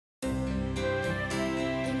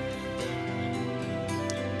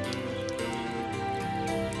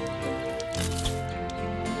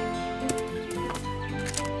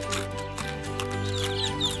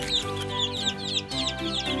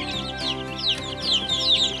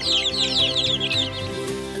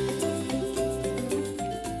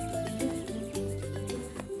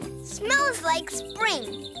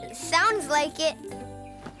like it.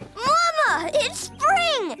 Mama, it's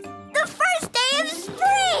spring! The first day of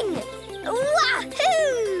spring!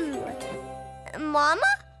 Wahoo!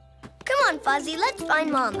 Mama? Come on, Fuzzy, let's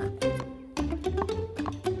find Mama.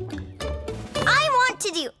 I want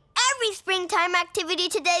to do every springtime activity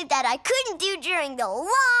today that I couldn't do during the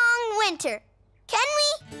long winter. Can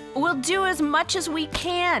we? We'll do as much as we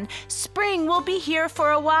can. Spring will be here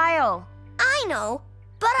for a while. I know,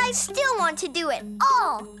 but I still want to do it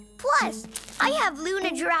all. Plus, I have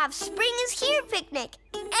Luna Giraffe's Spring is Here picnic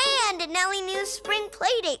and Nellie New's spring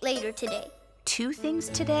playdate later today. 2 things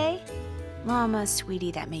today? Llama,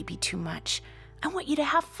 sweetie, that may be too much. I want you to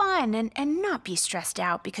have fun and not be stressed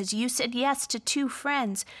out because you said yes to 2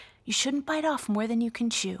 friends. You shouldn't bite off more than you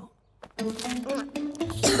can chew.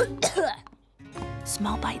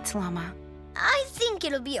 Small bites, Llama. I think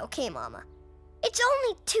it'll be okay, Mama. It's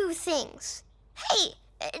only 2 things. Hey,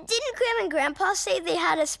 didn't Grandma and Grandpa say they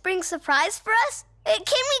had a spring surprise for us? Can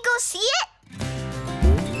we go see it?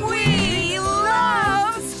 We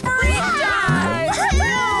love springtime!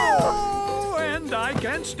 Woohoo! And I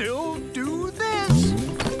can still do this.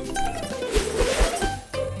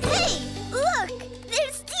 Hey, look!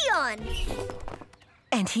 There's Dion!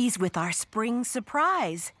 And he's with our spring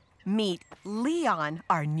surprise. Meet Leon,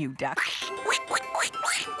 our new duck.